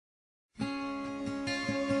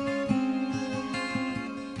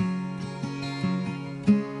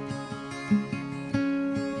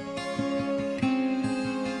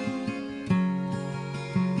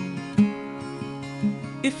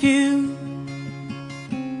If you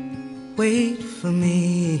wait for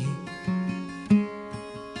me,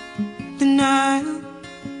 then I'll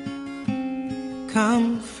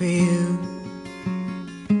come for you.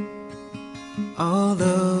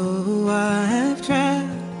 Although I've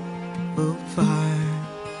traveled far,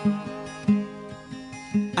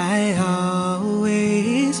 I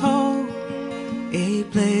always hold a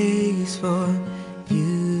place for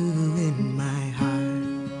you in my heart.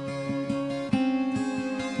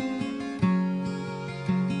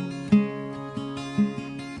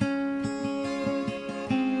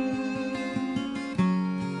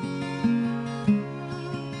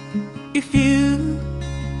 If you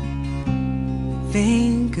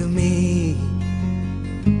think of me,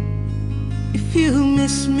 if you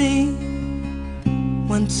miss me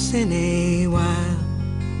once in a while,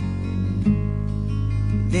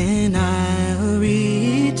 then I'll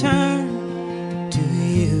return to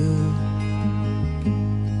you.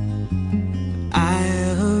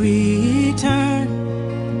 I'll return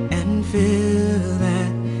and fill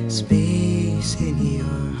that space in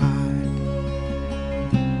your heart.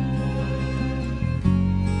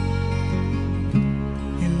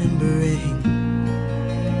 Remembering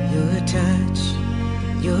your touch,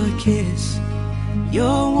 your kiss,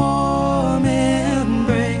 your warm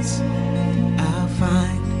embrace, I'll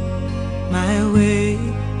find my way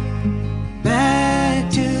back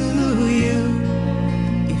to you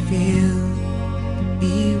if you'll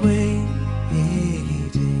be waiting.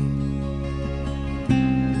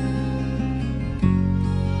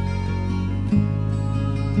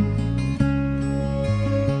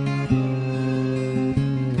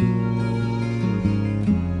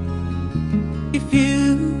 If you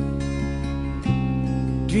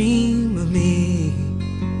dream of me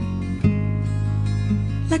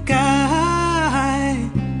like I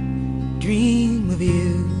dream of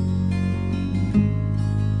you,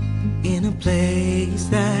 in a place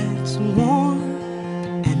that's warm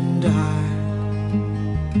and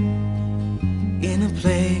dark, in a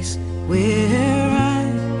place where I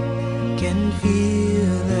can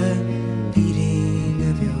feel the beating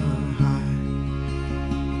of your heart.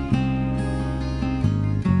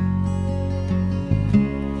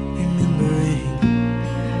 Remembering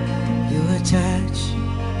your touch,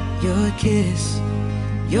 your kiss,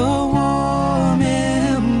 your warm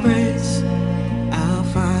embrace, I'll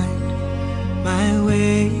find my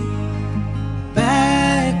way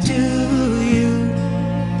back to you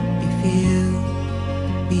if you'll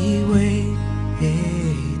be waiting.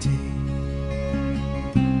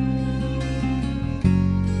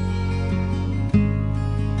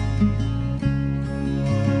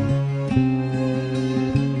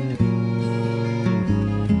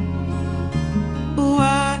 Oh,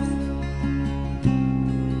 I've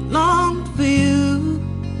longed for you,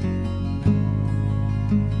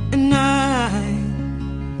 and I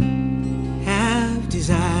have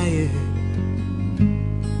desired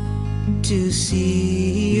to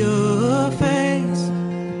see your face,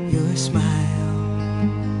 your smile,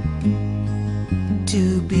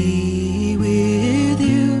 to be with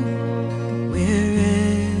you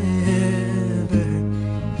wherever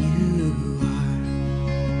you are.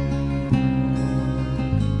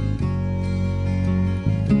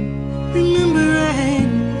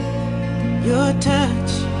 Remembering your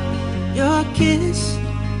touch, your kiss,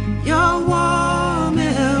 your warm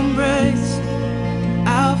embrace,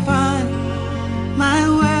 I'll find my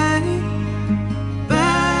way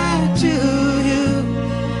back to you.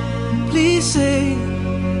 Please say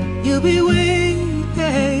you'll be waiting.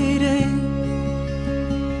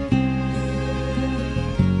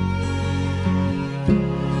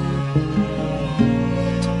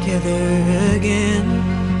 Together again,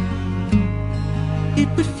 it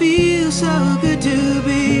would feel so good to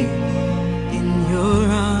be in your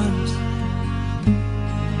arms,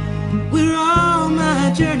 where all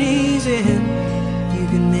my journeys end. You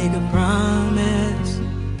can make a promise,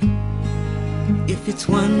 if it's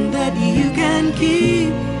one that you can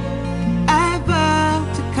keep. I vow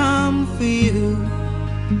to come for you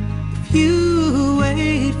if you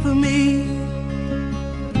wait for me.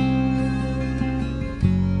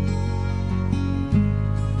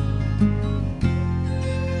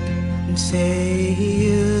 And say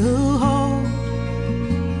you'll hold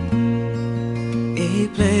a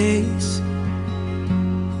place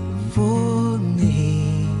for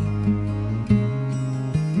me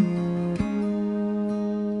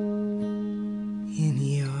in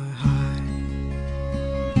your heart,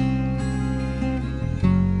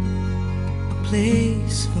 a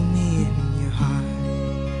place for me in your heart,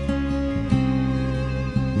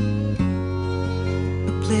 a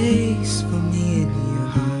place for me in your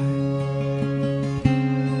heart.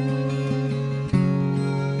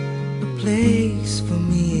 place for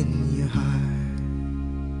me